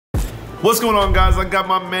What's going on, guys? I got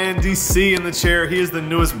my man DC in the chair. He is the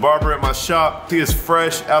newest barber at my shop. He is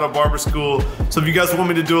fresh out of barber school. So if you guys want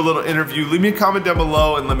me to do a little interview, leave me a comment down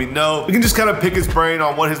below and let me know. We can just kind of pick his brain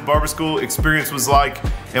on what his barber school experience was like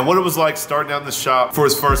and what it was like starting out in the shop for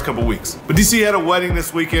his first couple weeks. But DC had a wedding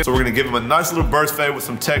this weekend, so we're gonna give him a nice little burst fade with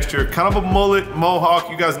some texture, kind of a mullet,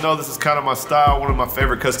 mohawk. You guys know this is kind of my style, one of my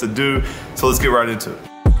favorite cuts to do. So let's get right into it.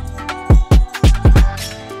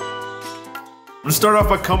 I'm gonna start off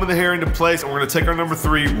by combing the hair into place, and we're gonna take our number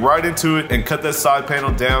 3 right into it and cut that side panel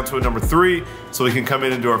down to a number 3 so we can come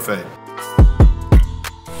in and do our fade.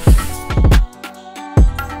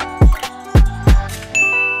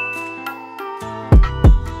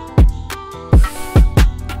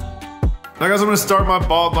 Now guys, I'm gonna start my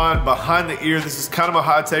bald line behind the ear. This is kind of a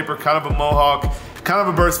high taper, kind of a mohawk, kind of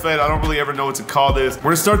a burst fade. I don't really ever know what to call this. We're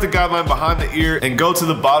gonna start the guideline behind the ear and go to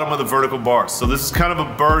the bottom of the vertical bar. So this is kind of a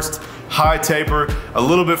burst, high taper, a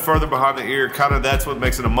little bit further behind the ear. Kind of that's what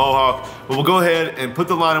makes it a mohawk. But we'll go ahead and put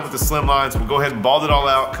the line in with the slim lines. We'll go ahead and bald it all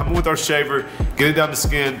out, come in with our shaver, get it down to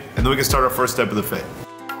skin, and then we can start our first step of the fade.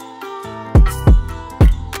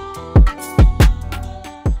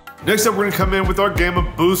 Next up, we're gonna come in with our Gamma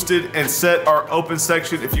Boosted and set our open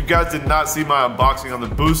section. If you guys did not see my unboxing on the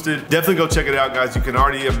Boosted, definitely go check it out, guys. You can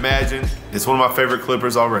already imagine it's one of my favorite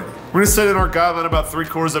clippers already. We're gonna set in our guideline about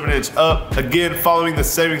 3/4 of an inch up, again following the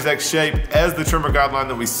same exact shape as the trimmer guideline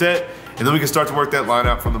that we set, and then we can start to work that line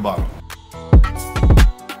out from the bottom.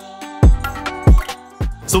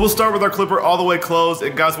 So we'll start with our clipper all the way closed,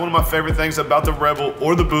 and guys, one of my favorite things about the Rebel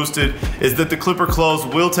or the Boosted is that the clipper closed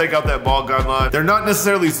will take out that bald guideline. They're not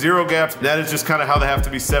necessarily zero gaps, that is just kind of how they have to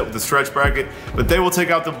be set with the stretch bracket, but they will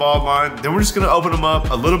take out the bald line. Then we're just gonna open them up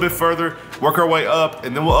a little bit further, work our way up,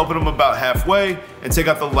 and then we'll open them about halfway and take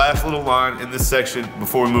out the last little line in this section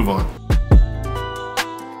before we move on.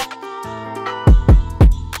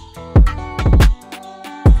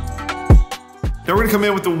 Now we're gonna come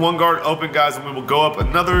in with the 1 guard open, guys, and we will go up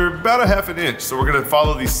another about a half an inch. So we're gonna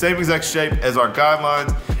follow the same exact shape as our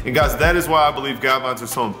guidelines. And guys, that is why I believe guidelines are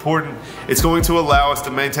so important. It's going to allow us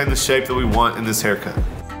to maintain the shape that we want in this haircut.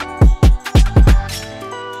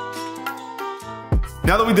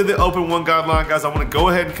 Now that we did the open 1 guideline, guys, I want to go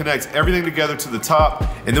ahead and connect everything together to the top,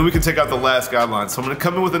 and then we can take out the last guideline. So I'm going to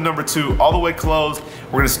come in with a number 2 all the way closed.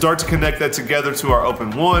 We're going to start to connect that together to our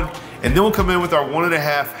open 1, and then we'll come in with our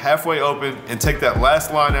 1.5 halfway open and take that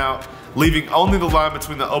last line out, leaving only the line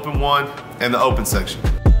between the open 1 and the open section.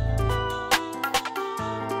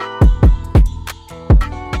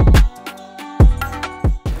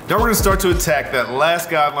 Now we're gonna start to attack that last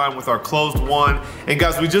guideline with our closed 1. And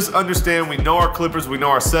guys, we just understand, we know our clippers, we know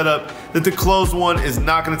our setup, that the closed 1 is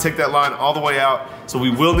not gonna take that line all the way out. So we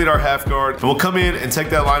will need our half guard, and we'll come in and take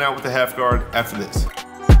that line out with the half guard after this.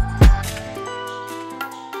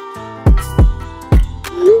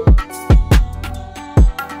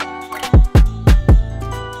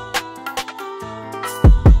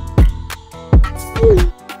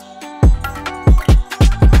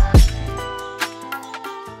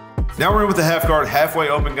 Now we're in with the half guard halfway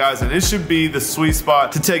open, guys, and it should be the sweet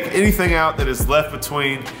spot to take anything out that is left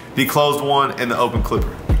between the closed 1 and the open clipper.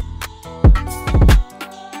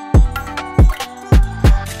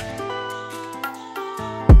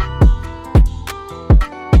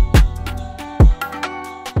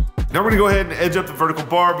 Now we're gonna go ahead and edge up the vertical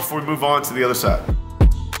bar before we move on to the other side.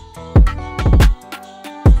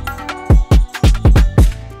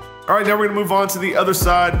 All right, now we're gonna move on to the other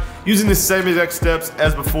side using the same exact steps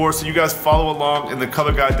as before, so you guys follow along in the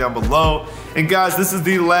color guide down below. And guys, this is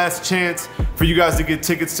the last chance for you guys to get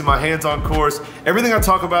tickets to my hands-on course. Everything I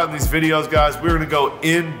talk about in these videos, guys, we're gonna go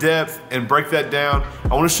in depth and break that down.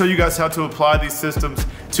 I wanna show you guys how to apply these systems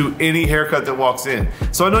to any haircut that walks in.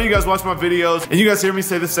 So I know you guys watch my videos and you guys hear me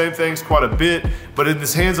say the same things quite a bit, but in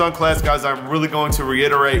this hands-on class, guys, I'm really going to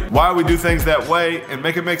reiterate why we do things that way and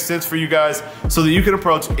make it make sense for you guys so that you can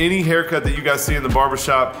approach any haircut that you guys see in the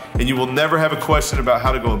barbershop and you will never have a question about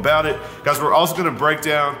how to go about it. Guys, we're also gonna break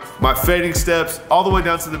down my fading steps all the way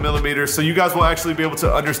down to the millimeters, so you guys will actually be able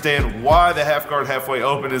to understand why the half guard halfway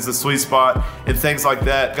open is the sweet spot and things like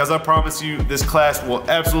that. Guys, I promise you this class will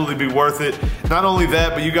absolutely be worth it. Not only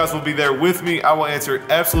that, but you guys will be there with me. I will answer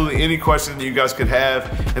absolutely any question that you guys could have,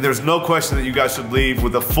 and there's no question that you guys should leave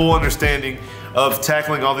with a full understanding of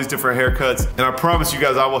tackling all these different haircuts. And I promise you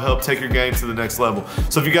guys I will help take your game to the next level.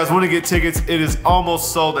 So if you guys want to get tickets, it is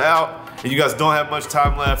almost sold out and you guys don't have much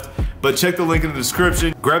time left, but check the link in the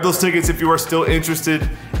description. Grab those tickets if you are still interested,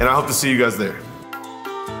 and I hope to see you guys there.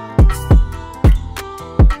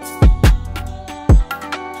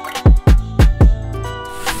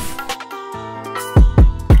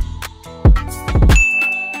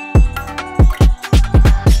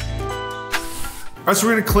 Alright, so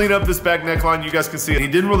we're gonna clean up this back neckline. You guys can see it. He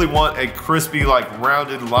didn't really want a crispy, like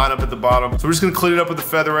rounded line up at the bottom. So we're just gonna clean it up with the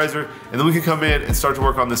feather razor, and then we can come in and start to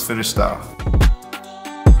work on this finished style.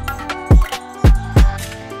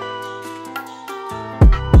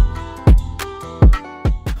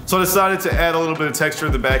 So I decided to add a little bit of texture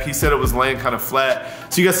in the back. He said it was laying kind of flat.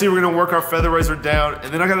 So you guys see we're gonna work our feather razor down,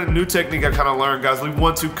 and then I got a new technique I kind of learned, guys. We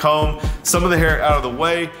want to comb some of the hair out of the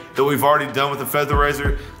way that we've already done with the feather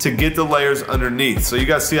razor to get the layers underneath. So you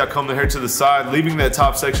guys see I comb the hair to the side, leaving that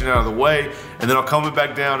top section out of the way, and then I'll comb it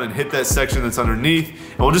back down and hit that section that's underneath.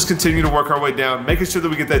 And we'll just continue to work our way down, making sure that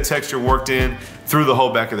we get that texture worked in through the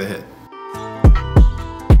whole back of the head.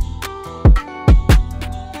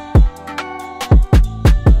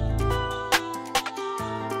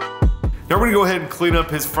 Now we're gonna go ahead and clean up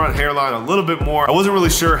his front hairline a little bit more. I wasn't really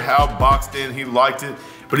sure how boxed in he liked it,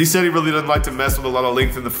 but he said he really doesn't like to mess with a lot of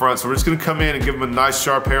length in the front, so we're just gonna come in and give him a nice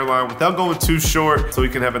sharp hairline without going too short so he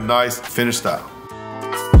can have a nice finished style.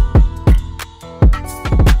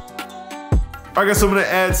 Alright guys, so I'm gonna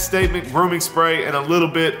add Statement grooming spray and a little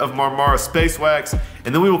bit of Marmara Space Wax,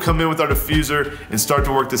 and then we will come in with our diffuser and start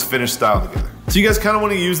to work this finished style together. So you guys kind of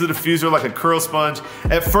want to use the diffuser like a curl sponge.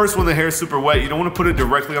 At first when the hair is super wet, you don't want to put it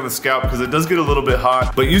directly on the scalp because it does get a little bit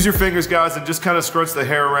hot. But use your fingers, guys, and just kind of scrunch the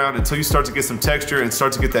hair around until you start to get some texture and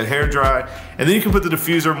start to get that hair dry. And then you can put the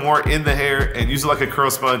diffuser more in the hair and use it like a curl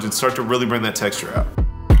sponge and start to really bring that texture out.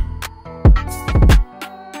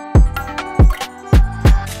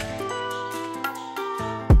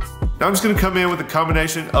 Now I'm just gonna come in with a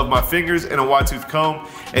combination of my fingers and a wide tooth comb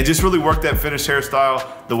and just really work that finished hairstyle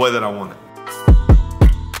the way that I want it.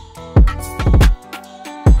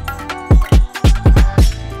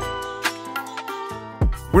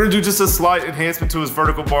 We're gonna do just a slight enhancement to his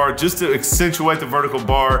vertical bar just to accentuate the vertical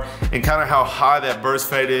bar and kind of how high that burst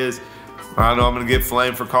fade is. I know I'm gonna get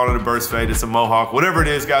flamed for calling it a burst fade, it's a mohawk, whatever it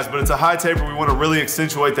is, guys, but it's a high taper. We wanna really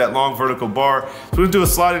accentuate that long vertical bar. So we're gonna do a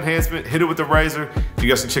slight enhancement, hit it with the razor. You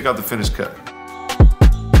guys can check out the finished cut.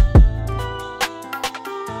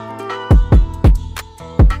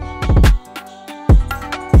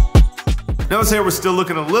 Now his hair was still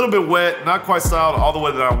looking a little bit wet, not quite styled all the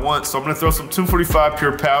way that I want, so I'm gonna throw some 245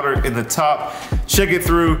 pure powder in the top, check it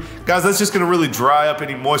through. Guys, that's just gonna really dry up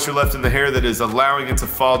any moisture left in the hair that is allowing it to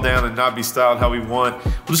fall down and not be styled how we want.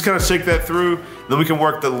 We'll just kind of shake that through, and then we can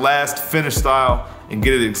work the last finished style and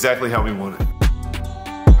get it exactly how we want it.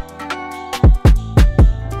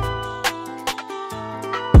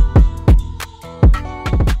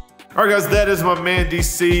 All right guys, that is my man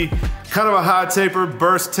DC. Kind of a high taper,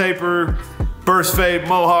 burst fade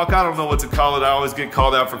mohawk. I don't know what to call it. I always get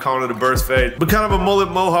called out for calling it a burst fade. But kind of a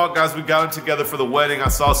mullet mohawk, guys. We got them together for the wedding. I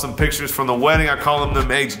saw some pictures from the wedding. I call them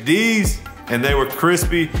HDs. And they were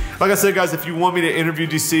crispy. Like I said, guys, if you want me to interview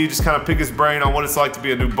DC, just kind of pick his brain on what it's like to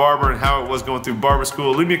be a new barber and how it was going through barber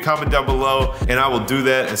school, leave me a comment down below and I will do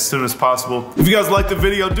that as soon as possible. If you guys liked the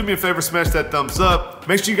video, do me a favor, smash that thumbs up.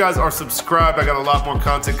 Make sure you guys are subscribed. I got a lot more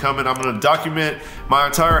content coming. I'm gonna document my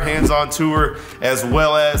entire hands-on tour as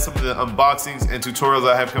well as some of the unboxings and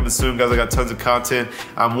tutorials I have coming soon, guys. I got tons of content.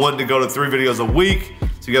 I'm wanting to go to 3 videos a week,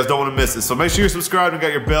 so you guys don't want to miss it. So make sure you're subscribed and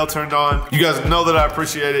got your bell turned on. You guys know that I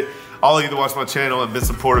appreciate it. All of you that watch my channel and been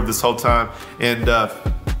supportive this whole time. And I'll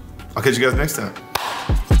catch you guys next time.